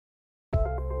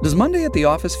Does Monday at the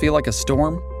office feel like a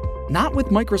storm? Not with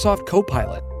Microsoft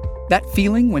Copilot. That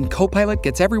feeling when Copilot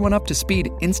gets everyone up to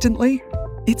speed instantly?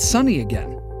 It's sunny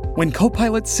again. When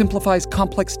Copilot simplifies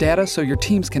complex data so your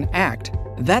teams can act,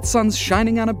 that sun's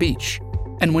shining on a beach.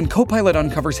 And when Copilot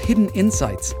uncovers hidden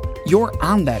insights, you're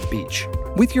on that beach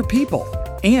with your people,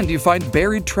 and you find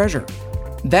buried treasure.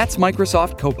 That's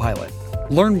Microsoft Copilot.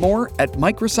 Learn more at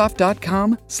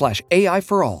Microsoft.com/AI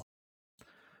for all.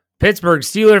 Pittsburgh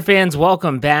Steelers fans,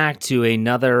 welcome back to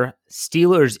another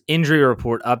Steelers injury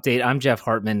report update. I'm Jeff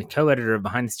Hartman, co-editor of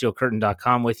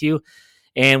BehindTheSteelCurtain.com with you.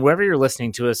 And wherever you're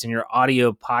listening to us in your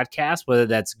audio podcast, whether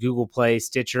that's Google Play,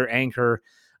 Stitcher, Anchor,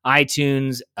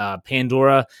 iTunes,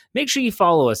 Pandora, make sure you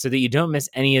follow us so that you don't miss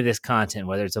any of this content,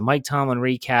 whether it's a Mike Tomlin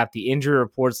recap, the injury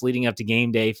reports leading up to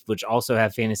game day, which also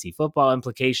have fantasy football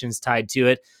implications tied to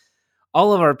it,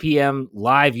 all of our PM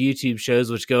live YouTube shows,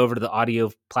 which go over to the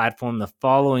audio platform the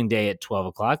following day at 12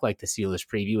 o'clock, like the Steelers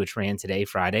preview, which ran today,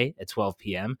 Friday, at 12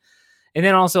 p.m. And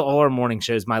then also all our morning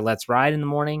shows, my Let's Ride in the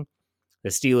morning, the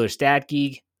Steelers Stat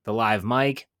Geek, the Live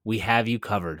Mic. We have you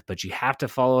covered, but you have to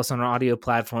follow us on our audio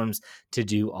platforms to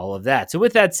do all of that. So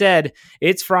with that said,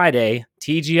 it's Friday,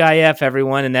 TGIF,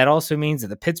 everyone, and that also means that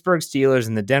the Pittsburgh Steelers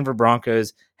and the Denver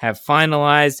Broncos have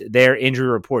finalized their injury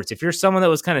reports. If you're someone that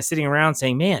was kind of sitting around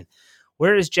saying, man,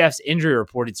 where is Jeff's injury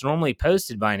report? It's normally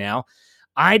posted by now.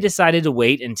 I decided to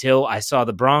wait until I saw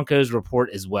the Broncos report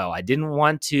as well. I didn't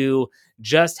want to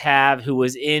just have who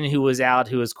was in, who was out,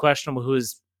 who was questionable, who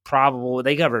was probable.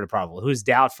 They covered a probable, who was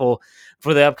doubtful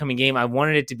for the upcoming game. I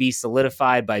wanted it to be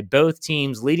solidified by both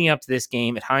teams leading up to this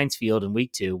game at Heinz Field in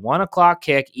week 2. 1 o'clock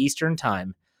kick Eastern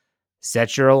time.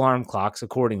 Set your alarm clocks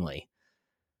accordingly.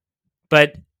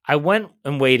 But I went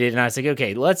and waited, and I was like,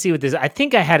 okay, let's see what this... I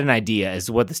think I had an idea as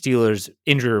to what the Steelers'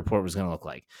 injury report was going to look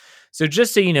like. So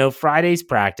just so you know, Friday's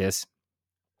practice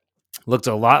looked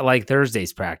a lot like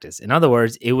Thursday's practice. In other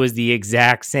words, it was the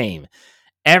exact same.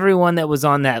 Everyone that was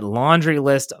on that laundry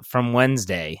list from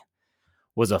Wednesday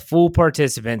was a full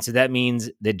participant, so that means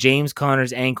that James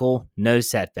Conner's ankle, no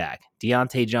setback.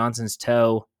 Deontay Johnson's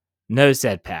toe, no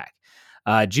setback.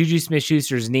 Juju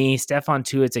Smith-Schuster's knee, Stephon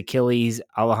Tuitt's Achilles,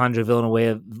 Alejandro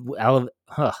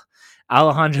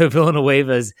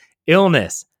Villanueva's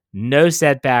illness, no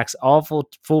setbacks, all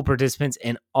full participants,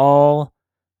 and all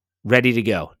ready to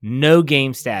go. No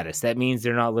game status. That means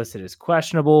they're not listed as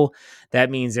questionable.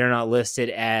 That means they're not listed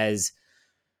as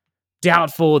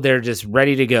doubtful. They're just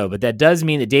ready to go. But that does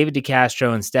mean that David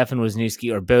DeCastro and Stefan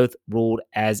Wisniewski are both ruled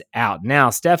as out. Now,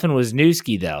 Stefan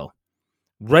Wisniewski, though,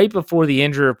 right before the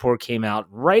injury report came out,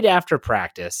 right after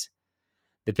practice,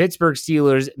 the Pittsburgh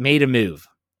Steelers made a move,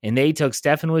 and they took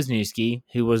Stefan Wisniewski,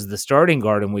 who was the starting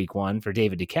guard in week 1 for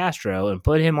David DeCastro, and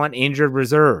put him on injured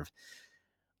reserve.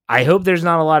 I hope there's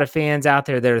not a lot of fans out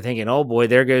there that are thinking, oh boy,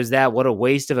 there goes that. What a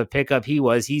waste of a pickup he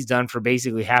was. He's done for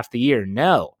basically half the year.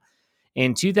 No.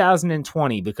 In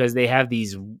 2020, because they have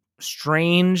these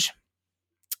strange,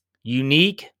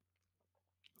 unique,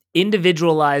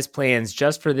 individualized plans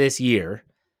just for this year,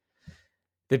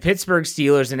 the Pittsburgh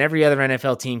Steelers and every other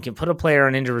NFL team can put a player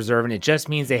on injured reserve, and it just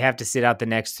means they have to sit out the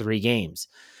next 3 games.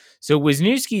 So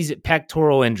Wisniewski's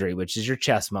pectoral injury, which is your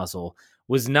chest muscle,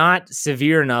 was not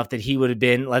severe enough that he would have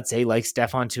been, let's say, like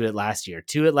Stephon Tuitt last year.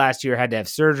 Tuitt last year had to have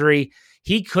surgery.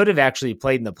 He could have actually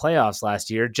played in the playoffs last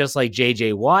year, just like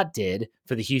J.J. Watt did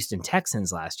for the Houston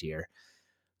Texans last year.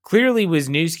 Clearly,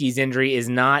 Wisniewski's injury is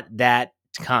not that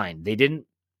kind. They didn't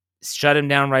shut him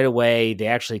down right away. They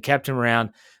actually kept him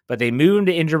around, but they moved him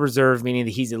to injured reserve, meaning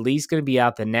that he's at least going to be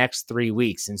out the next 3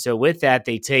 weeks. And so with that,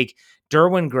 they take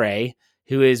Derwin Gray,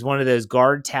 who is one of those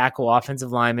guard tackle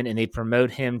offensive linemen, and they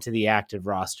promote him to the active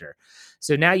roster.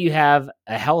 So now you have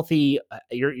a healthy,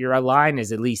 your line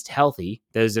is at least healthy,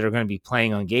 those that are going to be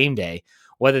playing on game day.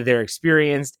 Whether they're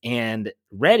experienced and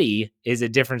ready is a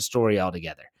different story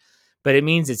altogether. But it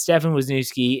means that Stefan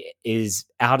Wisniewski is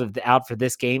out for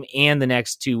this game and the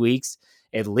next 2 weeks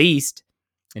at least,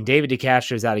 and David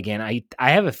DeCastro is out again. I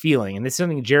have a feeling, and this is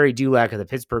something Jerry Dulac of the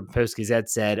Pittsburgh Post-Gazette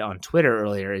said on Twitter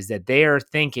earlier, is that they are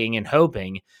thinking and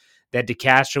hoping that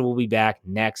DeCastro will be back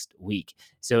next week.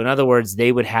 So in other words,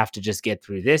 they would have to just get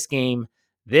through this game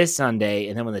this Sunday,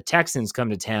 and then when the Texans come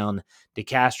to town,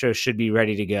 DeCastro should be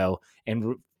ready to go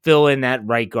and fill in that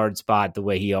right guard spot the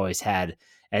way he always had,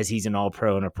 as he's an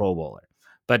All-Pro and a Pro Bowler.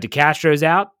 But DeCastro's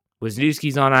out,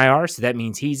 Wisniewski's on IR, so that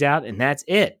means he's out, and that's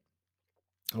it.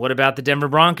 What about the Denver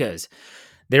Broncos?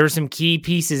 There are some key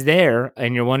pieces there,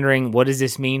 and you're wondering, what does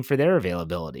this mean for their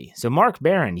availability? So Mark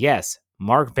Barron, yes,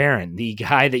 Mark Barron, the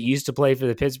guy that used to play for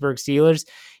the Pittsburgh Steelers,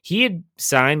 he had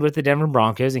signed with the Denver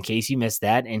Broncos, in case you missed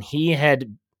that, and he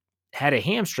had a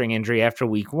hamstring injury after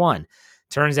week 1.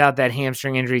 Turns out that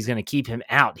hamstring injury is going to keep him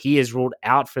out. He is ruled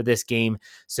out for this game,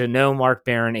 so no Mark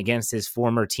Barron against his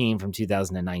former team from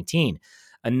 2019.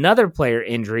 Another player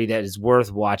injury that is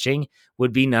worth watching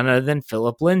would be none other than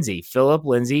Phillip Lindsay. Phillip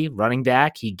Lindsay, running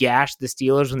back, he gashed the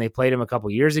Steelers when they played him a couple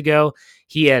years ago.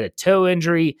 He had a toe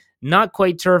injury, not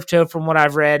quite turf toe from what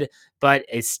I've read, but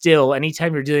it's still,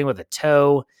 anytime you're dealing with a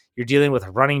toe, you're dealing with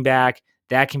a running back,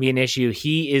 that can be an issue.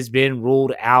 He has been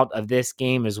ruled out of this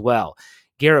game as well.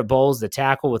 Garrett Bowles, the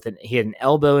tackle, he had an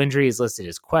elbow injury, is listed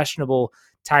as questionable.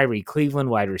 Tyree Cleveland,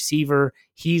 wide receiver,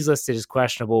 he's listed as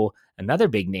questionable. Another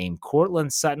big name,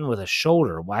 Cortland Sutton with a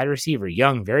shoulder, wide receiver,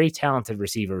 young, very talented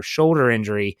receiver, shoulder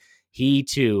injury. He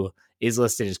too is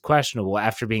listed as questionable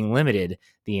after being limited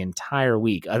the entire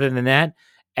week. Other than that,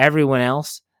 everyone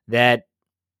else that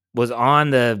was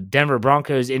on the Denver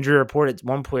Broncos injury report at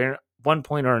one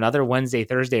point or another, Wednesday,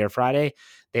 Thursday, or Friday,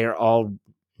 they are all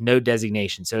no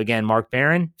designation. So again, Mark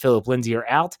Barron, Phillip Lindsay are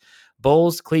out.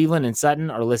 Bowles, Cleveland, and Sutton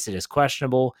are listed as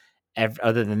questionable.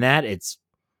 Other than that, it's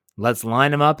let's line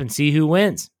them up and see who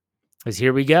wins. Because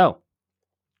here we go.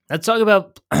 Let's talk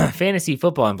about fantasy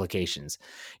football implications.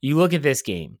 You look at this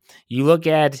game. You look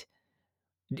at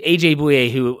AJ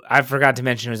Bouye, who I forgot to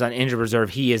mention was on injured reserve.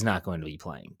 He is not going to be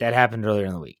playing. That happened earlier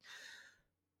in the week.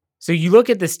 So you look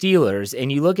at the Steelers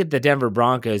and you look at the Denver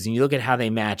Broncos and you look at how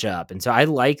they match up. And so I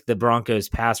like the Broncos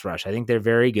pass rush. I think they're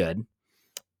very good.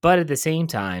 But at the same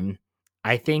time,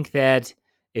 I think that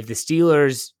if the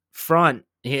Steelers front,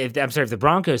 if the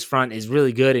Broncos front is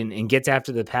really good and gets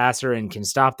after the passer and can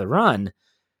stop the run,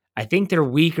 I think they're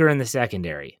weaker in the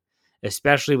secondary,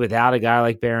 especially without a guy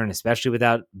like Barron, especially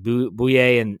without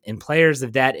Bouye and players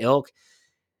of that ilk.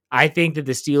 I think that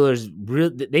the Steelers,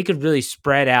 they could really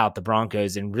spread out the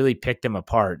Broncos and really pick them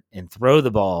apart and throw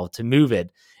the ball to move it.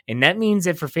 And that means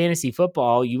that for fantasy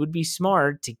football, you would be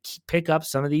smart to pick up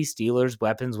some of these Steelers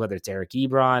weapons, whether it's Eric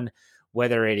Ebron,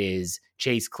 whether it is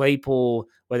Chase Claypool,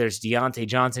 whether it's Deontay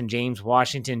Johnson, James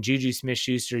Washington, Juju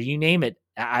Smith-Schuster, you name it,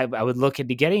 I would look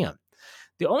into getting them.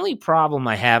 The only problem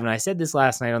I have, and I said this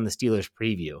last night on the Steelers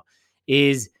preview,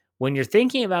 is when you're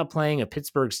thinking about playing a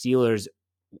Pittsburgh Steelers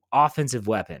offensive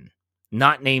weapon,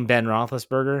 not named Ben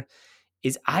Roethlisberger,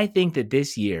 is I think that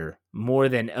this year, more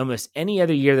than almost any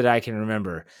other year that I can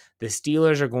remember, the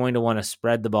Steelers are going to want to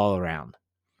spread the ball around.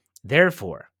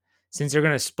 Therefore, since they're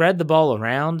going to spread the ball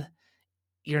around,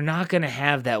 you're not going to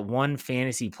have that one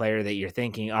fantasy player that you're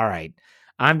thinking, all right,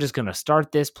 I'm just going to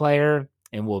start this player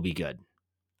and we'll be good.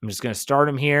 I'm just going to start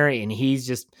him here and he's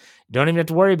just, don't even have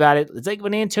to worry about it. It's like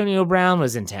when Antonio Brown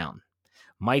was in town.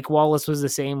 Mike Wallace was the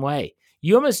same way.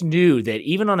 You almost knew that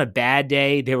even on a bad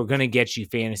day, they were going to get you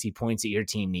fantasy points that your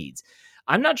team needs.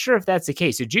 I'm not sure if that's the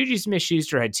case. So Juju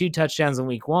Smith-Schuster had 2 touchdowns in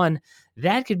week 1.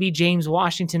 That could be James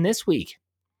Washington this week.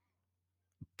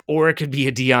 Or it could be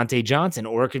a Deontay Johnson,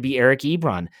 or it could be Eric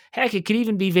Ebron. Heck, it could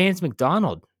even be Vance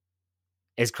McDonald.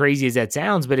 As crazy as that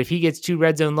sounds, but if he gets 2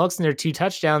 red zone looks and there are 2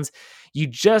 touchdowns,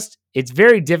 it's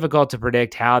very difficult to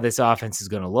predict how this offense is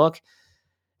going to look.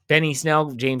 Benny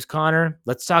Snell, James Conner.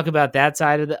 Let's talk about that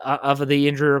side of the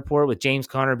injury report with James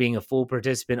Conner being a full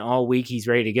participant all week. He's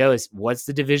ready to go. What's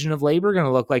the division of labor going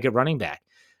to look like at running back?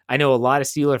 I know a lot of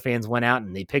Steeler fans went out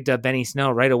and they picked up Benny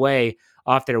Snell right away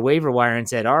off their waiver wire and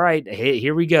said, all right, hey,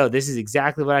 here we go. This is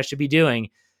exactly what I should be doing.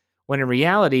 When in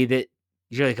reality, that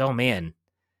you're like, oh man,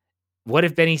 what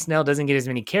if Benny Snell doesn't get as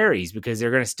many carries because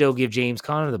they're going to still give James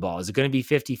Conner the ball? Is it going to be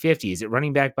 50-50? Is it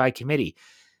running back by committee?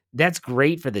 That's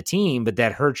great for the team, but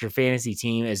that hurts your fantasy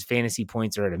team as fantasy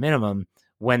points are at a minimum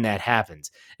when that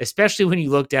happens, especially when you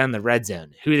look down the red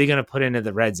zone. Who are they going to put into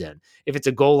the red zone? If it's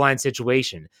a goal line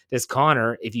situation, does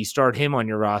Conner, if you start him on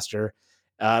your roster,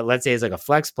 let's say as like a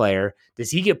flex player,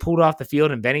 does he get pulled off the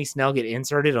field and Benny Snell get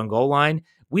inserted on goal line?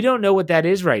 We don't know what that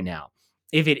is right now.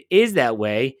 If it is that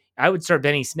way, I would start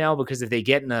Benny Snell because if they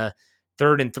get in a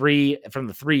 3rd and 3 from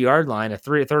the 3-yard line, a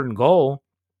 3rd and goal,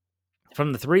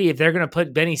 from the 3, if they're going to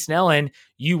put Benny Snell in,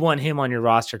 you want him on your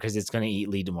roster because it's going to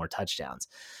lead to more touchdowns.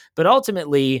 But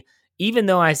ultimately, even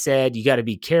though I said you got to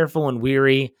be careful and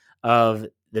weary of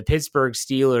the Pittsburgh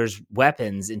Steelers'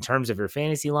 weapons in terms of your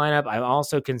fantasy lineup, I'm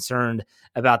also concerned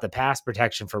about the pass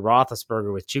protection for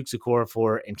Roethlisberger with Chuks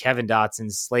Okorafor and Kevin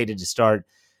Dotson slated to start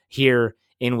here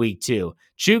in week 2.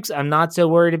 Chuks, I'm not so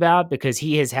worried about because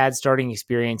he has had starting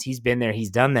experience. He's been there.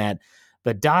 He's done that.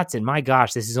 But Dotson, my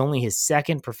gosh, this is only his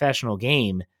 2nd professional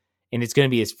game, and it's going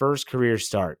to be his 1st career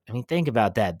start. I mean, think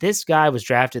about that. This guy was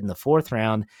drafted in the 4th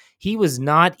round. He was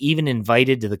not even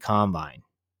invited to the combine.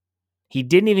 He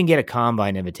didn't even get a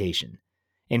combine invitation.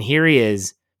 And here he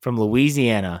is from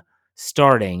Louisiana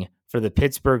starting for the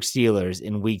Pittsburgh Steelers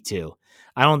in week 2.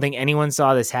 I don't think anyone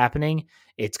saw this happening.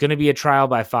 It's going to be a trial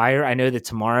by fire. I know that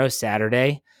tomorrow,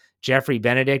 Saturday, Jeffrey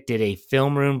Benedict did a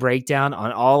film room breakdown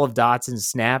on all of Dotson's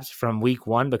snaps from week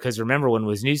 1, because remember, when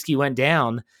Wisniewski went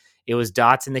down, it was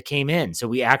Dotson that came in. So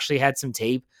we actually had some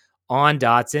tape on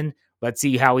Dotson. Let's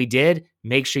see how he did.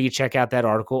 Make sure you check out that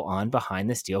article on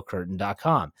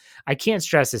BehindTheSteelCurtain.com. I can't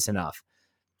stress this enough.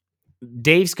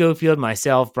 Dave Schofield,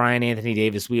 myself, Brian Anthony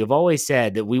Davis, we have always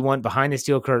said that we want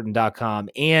BehindTheSteelCurtain.com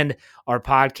and our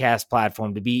podcast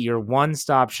platform to be your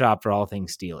one-stop shop for all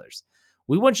things Steelers.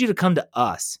 We want you to come to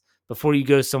us before you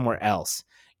go somewhere else.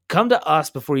 Come to us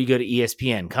before you go to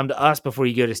ESPN. Come to us before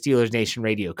you go to Steelers Nation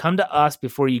Radio. Come to us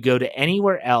before you go to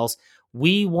anywhere else.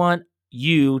 We want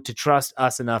you to trust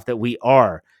us enough that we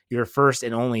are your first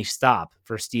and only stop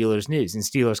for Steelers news and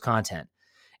Steelers content.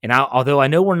 And although I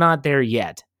know we're not there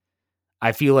yet,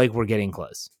 I feel like we're getting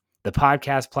close. The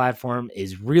podcast platform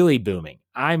is really booming.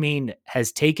 I mean,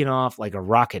 has taken off like a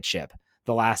rocket ship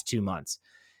the last 2 months.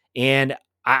 And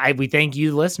we thank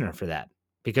you, the listener, for that.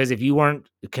 Because if you weren't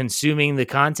consuming the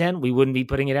content, we wouldn't be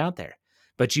putting it out there.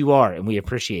 But you are, and we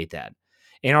appreciate that.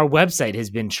 And our website has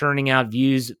been churning out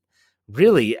views.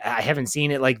 Really, I haven't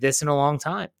seen it like this in a long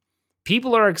time.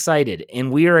 People are excited,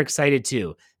 and we are excited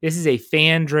too. This is a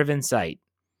fan-driven site.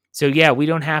 So yeah, we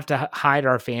don't have to hide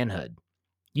our fanhood.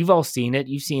 You've all seen it.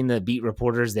 You've seen the beat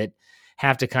reporters that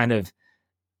have to kind of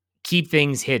keep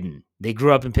things hidden. They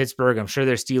grew up in Pittsburgh. I'm sure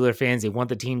they're Steeler fans. They want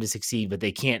the team to succeed, but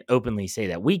they can't openly say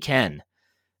that. We can.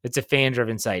 It's a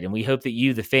fan-driven site, and we hope that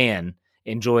you, the fan,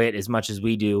 enjoy it as much as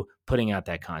we do putting out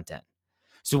that content.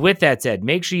 So with that said,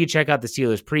 make sure you check out the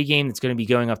Steelers pregame that's going to be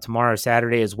going up tomorrow,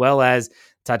 Saturday, as well as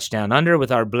Touchdown Under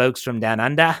with our blokes from Down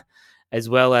Under, as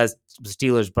well as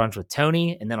Steelers Brunch with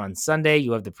Tony. And then on Sunday,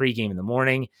 you have the pregame in the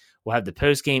morning. We'll have the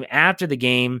postgame after the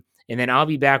game, and then I'll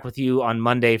be back with you on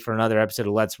Monday for another episode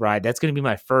of Let's Ride. That's going to be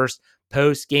my first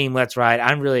post-game Let's Ride.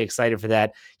 I'm really excited for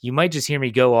that. You might just hear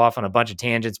me go off on a bunch of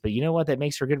tangents, but you know what? That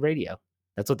makes for good radio.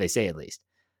 That's what they say, at least.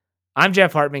 I'm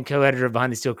Jeff Hartman, co-editor of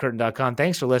BehindTheSteelCurtain.com.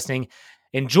 Thanks for listening.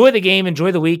 Enjoy the game.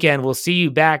 Enjoy the weekend. We'll see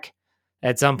you back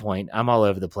at some point. I'm all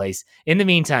over the place. In the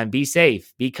meantime, be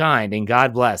safe, be kind, and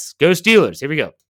God bless. Go Steelers. Here we go.